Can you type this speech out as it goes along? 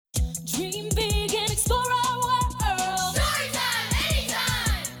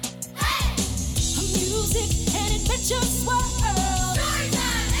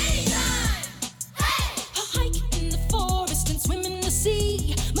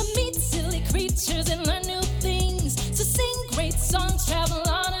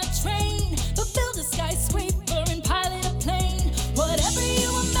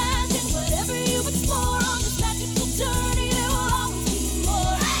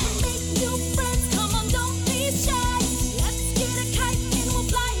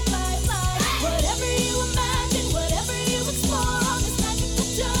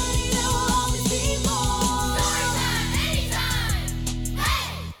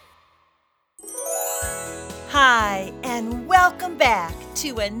Hi, and welcome back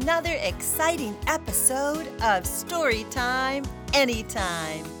to another exciting episode of Storytime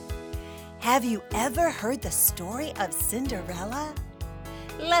Anytime. Have you ever heard the story of Cinderella?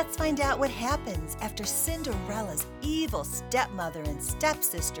 Let's find out what happens after Cinderella's evil stepmother and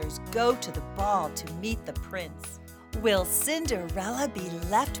stepsisters go to the ball to meet the prince. Will Cinderella be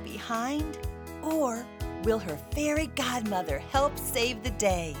left behind? Or will her fairy godmother help save the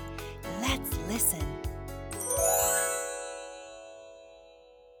day? Let's listen.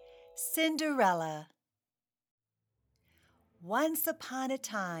 Cinderella. Once upon a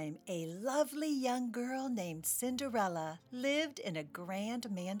time, a lovely young girl named Cinderella lived in a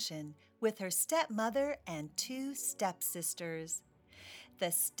grand mansion with her stepmother and two stepsisters.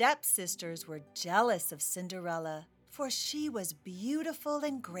 The stepsisters were jealous of Cinderella, for she was beautiful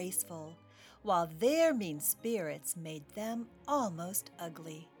and graceful, while their mean spirits made them almost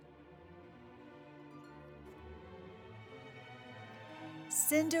ugly.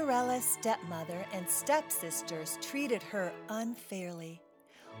 Cinderella's stepmother and stepsisters treated her unfairly.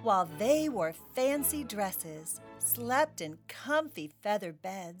 While they wore fancy dresses, slept in comfy feather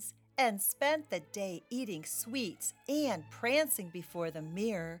beds, and spent the day eating sweets and prancing before the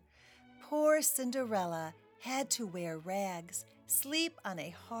mirror, poor Cinderella had to wear rags, sleep on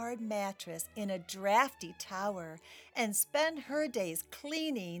a hard mattress in a drafty tower, and spend her days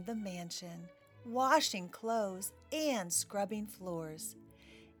cleaning the mansion, washing clothes, and scrubbing floors.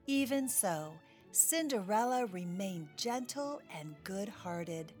 Even so, Cinderella remained gentle and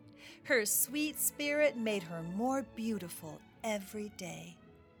good-hearted. Her sweet spirit made her more beautiful every day.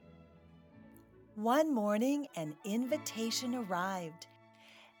 One morning, an invitation arrived.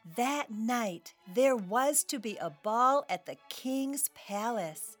 That night, there was to be a ball at the king's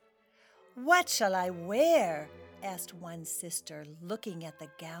palace. "What shall I wear?" asked one sister, looking at the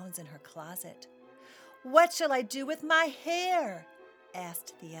gowns in her closet. "What shall I do with my hair?"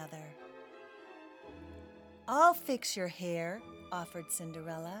 asked the other. "I'll fix your hair," offered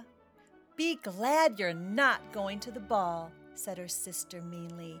Cinderella. "Be glad you're not going to the ball," said her sister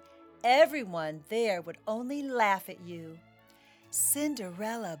meanly. "Everyone there would only laugh at you."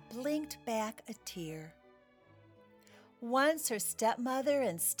 Cinderella blinked back a tear. Once her stepmother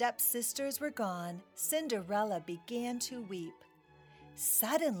and stepsisters were gone, Cinderella began to weep.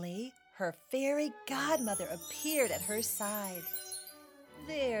 Suddenly, her fairy godmother appeared at her side.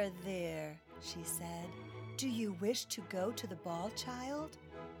 There, she said. "Do you wish to go to the ball, child?"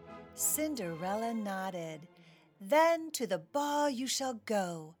 Cinderella nodded. "Then to the ball you shall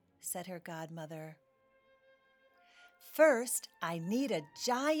go," said her godmother. "First, I need a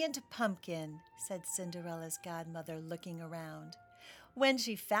giant pumpkin," said Cinderella's godmother, looking around. When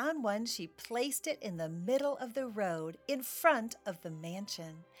she found one, she placed it in the middle of the road in front of the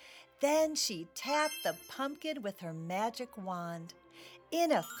mansion. Then she tapped the pumpkin with her magic wand.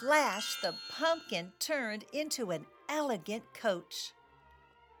 In a flash, the pumpkin turned into an elegant coach.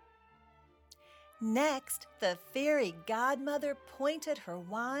 Next, the fairy godmother pointed her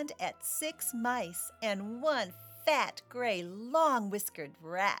wand at 6 mice and one fat, gray, long-whiskered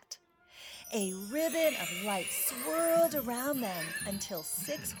rat. A ribbon of light swirled around them until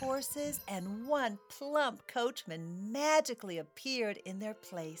 6 horses and one plump coachman magically appeared in their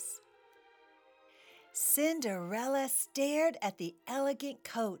place. Cinderella stared at the elegant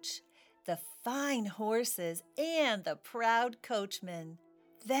coach, the fine horses, and the proud coachman,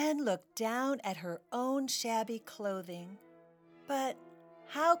 then looked down at her own shabby clothing. "But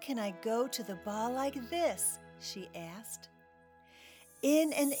how can I go to the ball like this?" she asked.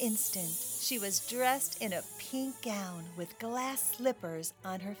 In an instant, she was dressed in a pink gown with glass slippers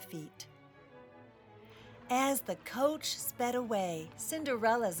on her feet. As the coach sped away,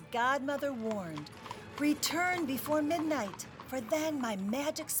 Cinderella's godmother warned, "Return before midnight, for then my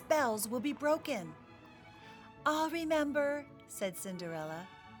magic spells will be broken." "I'll remember," said Cinderella.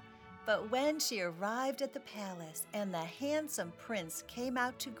 But when she arrived at the palace and the handsome prince came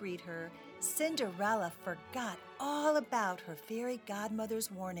out to greet her, Cinderella forgot all about her fairy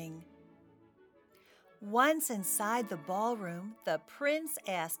godmother's warning. Once inside the ballroom, the prince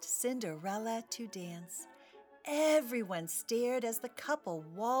asked Cinderella to dance. Everyone stared as the couple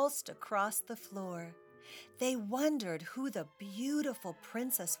waltzed across the floor. They wondered who the beautiful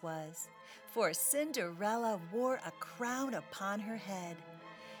princess was, for Cinderella wore a crown upon her head.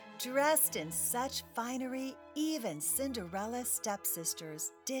 Dressed in such finery, even Cinderella's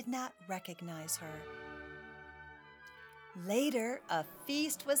stepsisters did not recognize her. Later, a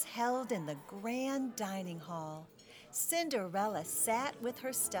feast was held in the grand dining hall. Cinderella sat with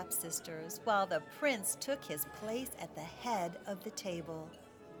her stepsisters while the prince took his place at the head of the table.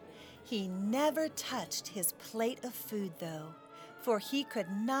 He never touched his plate of food, though, for he could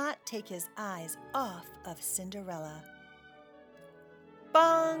not take his eyes off of Cinderella.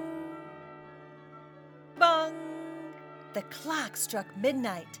 Bong! Bong! The clock struck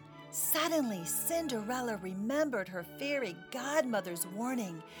midnight. Suddenly, Cinderella remembered her fairy godmother's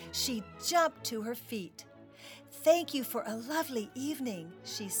warning. She jumped to her feet. "Thank you for a lovely evening,"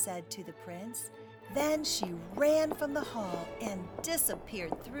 she said to the prince. Then she ran from the hall and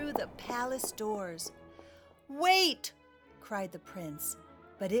disappeared through the palace doors. "Wait!" cried the prince,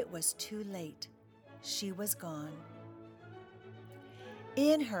 but it was too late. She was gone.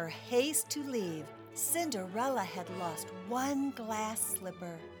 In her haste to leave, Cinderella had lost one glass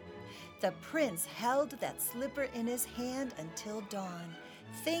slipper. The prince held that slipper in his hand until dawn,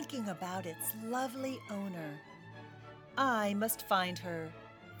 thinking about its lovely owner. "I must find her,"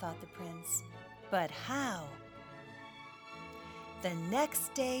 thought the prince. But how? The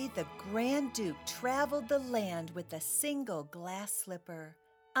next day, the Grand Duke traveled the land with a single glass slipper.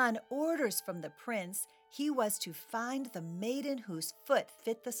 On orders from the prince, he was to find the maiden whose foot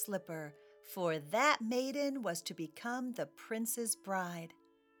fit the slipper, for that maiden was to become the prince's bride.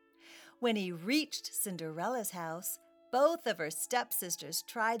 When he reached Cinderella's house, both of her stepsisters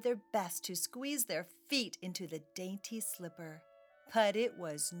tried their best to squeeze their feet into the dainty slipper, but it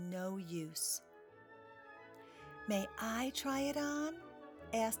was no use. "May I try it on?"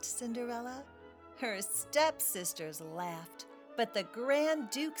 asked Cinderella. Her stepsisters laughed, but the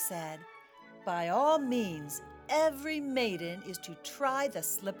Grand Duke said, "By all means, every maiden is to try the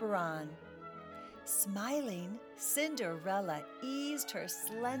slipper on." Smiling, Cinderella eased her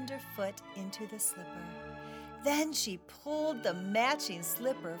slender foot into the slipper. Then she pulled the matching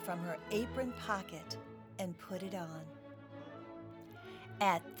slipper from her apron pocket and put it on.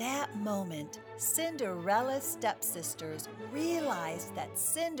 At that moment, Cinderella's stepsisters realized that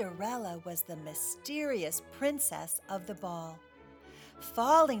Cinderella was the mysterious princess of the ball.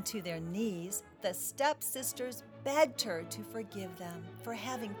 Falling to their knees, the stepsisters begged her to forgive them for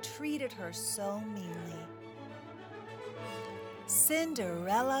having treated her so meanly.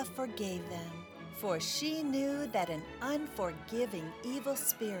 Cinderella forgave them, for she knew that an unforgiving evil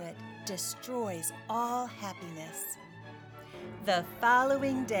spirit destroys all happiness. The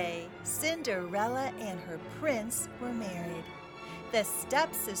following day, Cinderella and her prince were married. The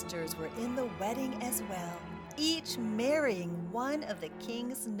stepsisters were in the wedding as well, each marrying one of the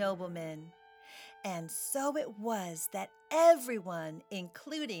king's noblemen. And so it was that everyone,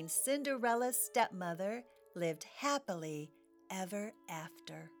 including Cinderella's stepmother, lived happily ever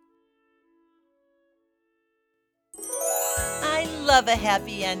after. I love a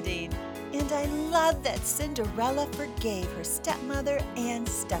happy ending. And I love that Cinderella forgave her stepmother and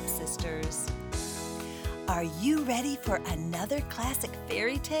stepsisters. Are you ready for another classic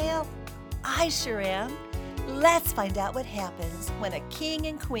fairy tale? I sure am. Let's find out what happens when a king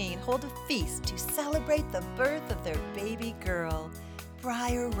and queen hold a feast to celebrate the birth of their baby girl,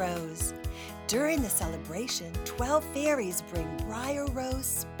 Briar Rose. During the celebration, 12 fairies bring Briar Rose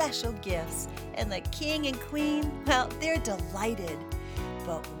special gifts, and the king and queen, well, they're delighted.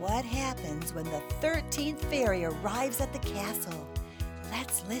 But what happens when the 13th fairy arrives at the castle?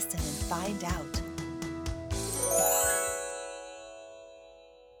 Let's listen and find out.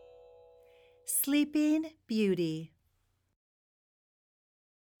 Sleeping Beauty.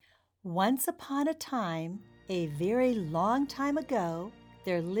 Once upon a time, a very long time ago,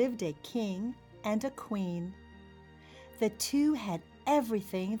 there lived a king and a queen. The two had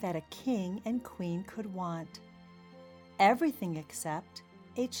everything that a king and queen could want. Everything except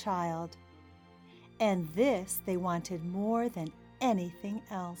a child. And this they wanted more than anything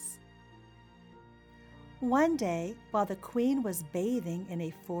else. One day, while the queen was bathing in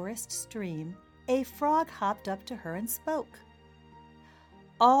a forest stream, a frog hopped up to her and spoke.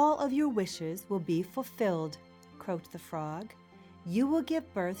 "All of your wishes will be fulfilled," croaked the frog. "You will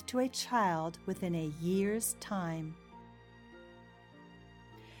give birth to a child within a year's time."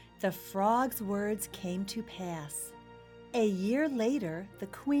 The frog's words came to pass. A year later, the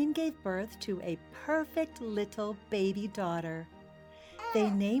queen gave birth to a perfect little baby daughter. They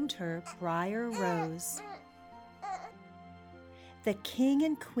named her Briar Rose. The king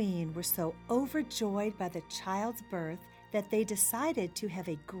and queen were so overjoyed by the child's birth that they decided to have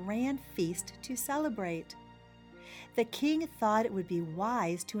a grand feast to celebrate. The king thought it would be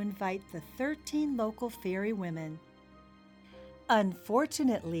wise to invite the 13 local fairy women.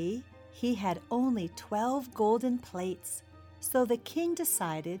 Unfortunately, he had only 12 golden plates, so the king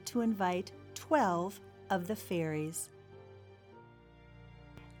decided to invite 12 of the fairies.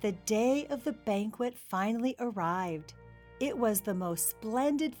 The day of the banquet finally arrived. It was the most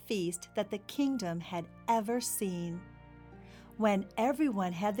splendid feast that the kingdom had ever seen. When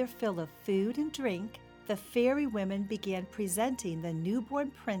everyone had their fill of food and drink, the fairy women began presenting the newborn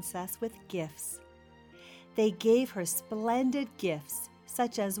princess with gifts. They gave her splendid gifts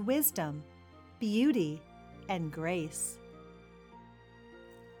such as wisdom, beauty, and grace.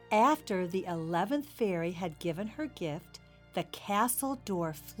 After the 11th fairy had given her gift, the castle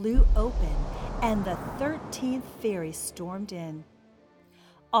door flew open and the 13th fairy stormed in.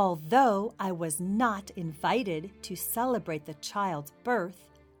 "Although I was not invited to celebrate the child's birth,"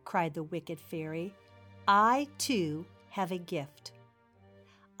 cried the wicked fairy, "I, too, have a gift.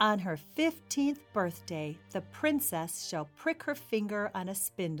 On her 15th birthday, the princess shall prick her finger on a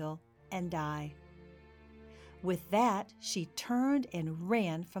spindle and die." With that, she turned and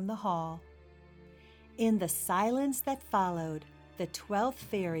ran from the hall. In the silence that followed, the 12th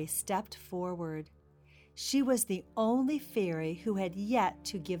fairy stepped forward. She was the only fairy who had yet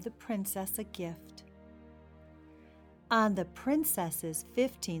to give the princess a gift. "On the princess's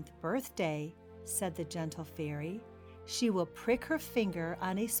 15th birthday," said the gentle fairy, "she will prick her finger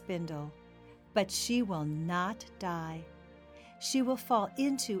on a spindle, but she will not die. She will fall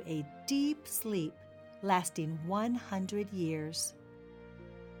into a deep sleep lasting 100 years.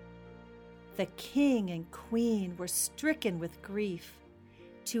 The king and queen were stricken with grief.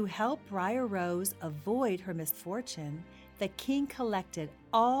 To help Briar Rose avoid her misfortune, the king collected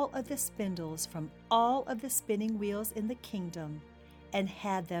all of the spindles from all of the spinning wheels in the kingdom and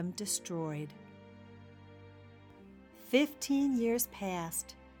had them destroyed. 15 years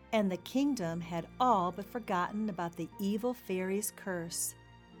passed, and the kingdom had all but forgotten about the evil fairy's curse.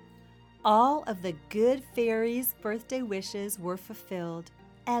 All of the good fairy's birthday wishes were fulfilled,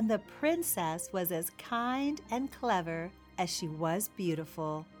 and the princess was as kind and clever as she was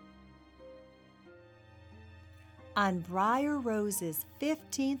beautiful. On Briar Rose's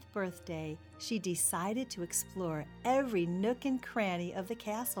 15th birthday, she decided to explore every nook and cranny of the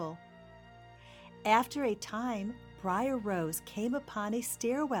castle. After a time, Briar Rose came upon a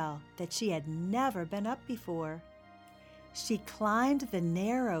stairwell that she had never been up before. She climbed the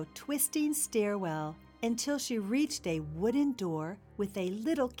narrow, twisting stairwell until she reached a wooden door with a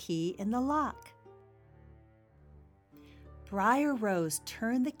little key in the lock. Briar Rose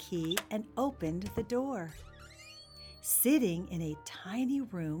turned the key and opened the door. Sitting in a tiny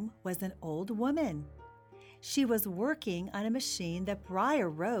room was an old woman. She was working on a machine that Briar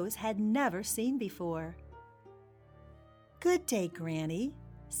Rose had never seen before. "Good day, Granny,"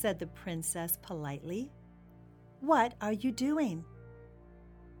 said the princess politely. "What are you doing?"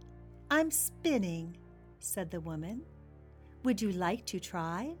 "I'm spinning," said the woman. "Would you like to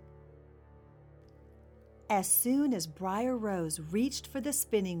try?" As soon as Briar Rose reached for the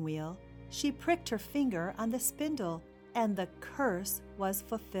spinning wheel, she pricked her finger on the spindle, and the curse was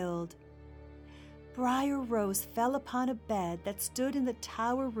fulfilled. Briar Rose fell upon a bed that stood in the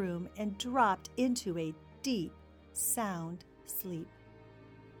tower room and dropped into a deep, sound sleep.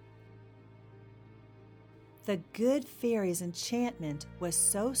 The good fairy's enchantment was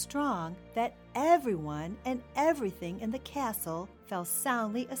so strong that everyone and everything in the castle fell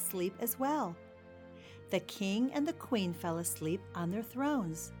soundly asleep as well. The king and the queen fell asleep on their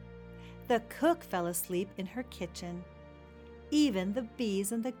thrones. The cook fell asleep in her kitchen. Even the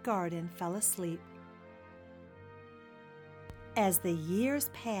bees in the garden fell asleep. As the years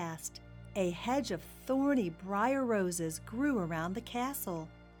passed, a hedge of thorny briar roses grew around the castle.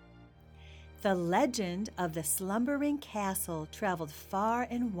 The legend of the slumbering castle traveled far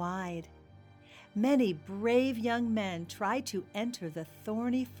and wide. Many brave young men tried to enter the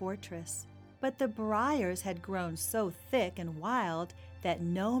thorny fortress, but the briars had grown so thick and wild that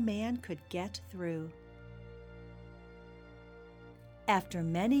no man could get through. After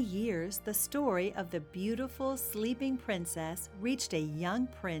many years, the story of the beautiful sleeping princess reached a young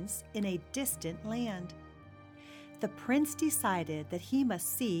prince in a distant land. The prince decided that he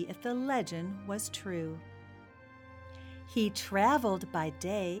must see if the legend was true. He traveled by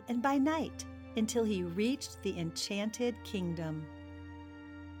day and by night until he reached the enchanted kingdom.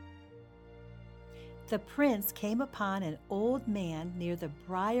 The prince came upon an old man near the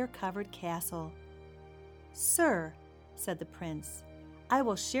briar-covered castle. "Sir," said the prince, "I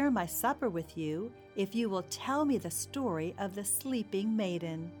will share my supper with you if you will tell me the story of the sleeping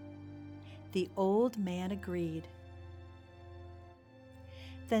maiden." The old man agreed.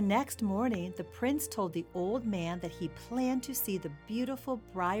 The next morning, the prince told the old man that he planned to see the beautiful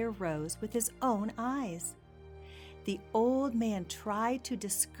Briar Rose with his own eyes. The old man tried to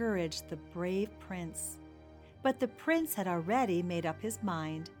discourage the brave prince, but the prince had already made up his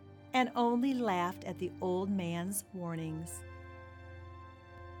mind. and only laughed at the old man's warnings.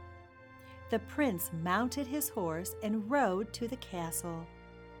 The prince mounted his horse and rode to the castle.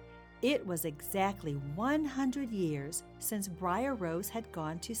 It was exactly 100 years since Briar Rose had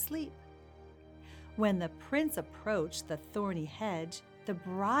gone to sleep. When the prince approached the thorny hedge, the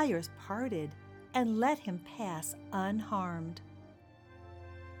briars parted and let him pass unharmed.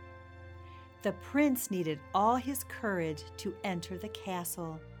 The prince needed all his courage to enter the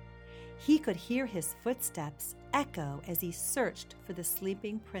castle. He could hear his footsteps echo as he searched for the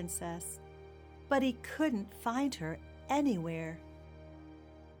sleeping princess, but he couldn't find her anywhere.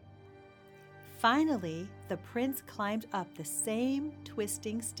 Finally, the prince climbed up the same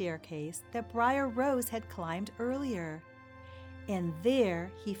twisting staircase that Briar Rose had climbed earlier, and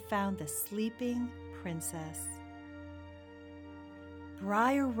there he found the sleeping princess.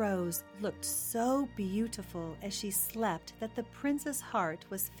 Briar Rose looked so beautiful as she slept that the prince's heart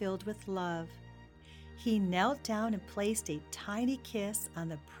was filled with love. He knelt down and placed a tiny kiss on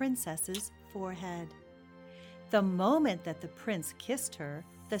the princess's forehead. The moment that the prince kissed her,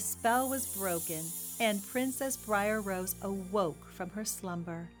 the spell was broken, and Princess Briar Rose awoke from her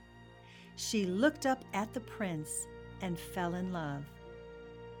slumber. She looked up at the prince and fell in love.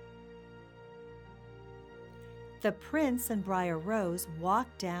 The prince and Briar Rose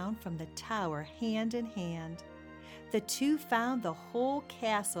walked down from the tower hand in hand. The two found the whole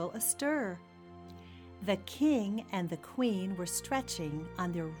castle astir. The king and the queen were stretching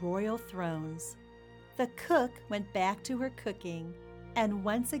on their royal thrones. The cook went back to her cooking, and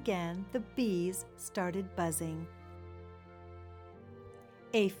once again the bees started buzzing.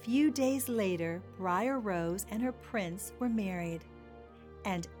 A few days later, Briar Rose and her prince were married,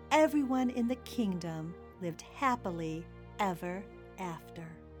 and everyone in the kingdom lived happily ever after.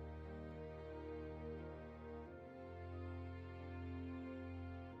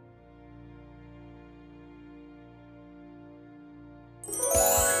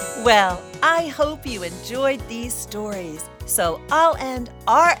 Well, I hope you enjoyed these stories, so I'll end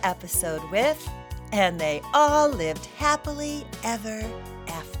our episode with, "And they all lived happily ever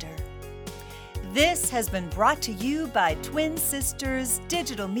after." This has been brought to you by Twin Sisters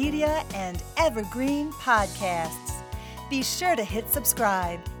Digital Media and Evergreen Podcasts. Be sure to hit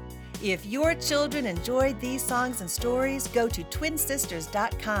subscribe. If your children enjoyed these songs and stories, go to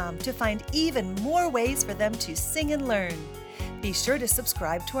twinsisters.com to find even more ways for them to sing and learn. Be sure to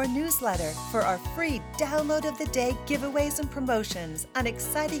subscribe to our newsletter for our free download of the day giveaways and promotions on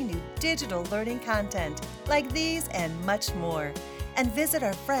exciting new digital learning content like these and much more. And visit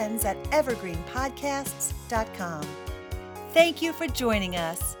our friends at evergreenpodcasts.com. Thank you for joining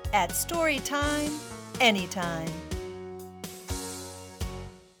us at Storytime Anytime.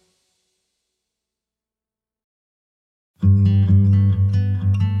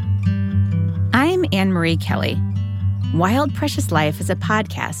 I'm Anne-Marie Kelly. Wild Precious Life is a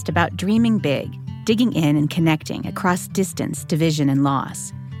podcast about dreaming big, digging in and connecting across distance, division, and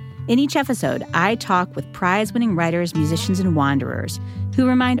loss. In each episode, I talk with prize-winning writers, musicians, and wanderers who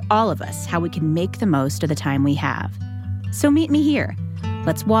remind all of us how we can make the most of the time we have. So meet me here.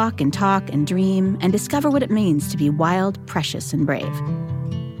 Let's walk and talk and dream and discover what it means to be wild, precious, and brave.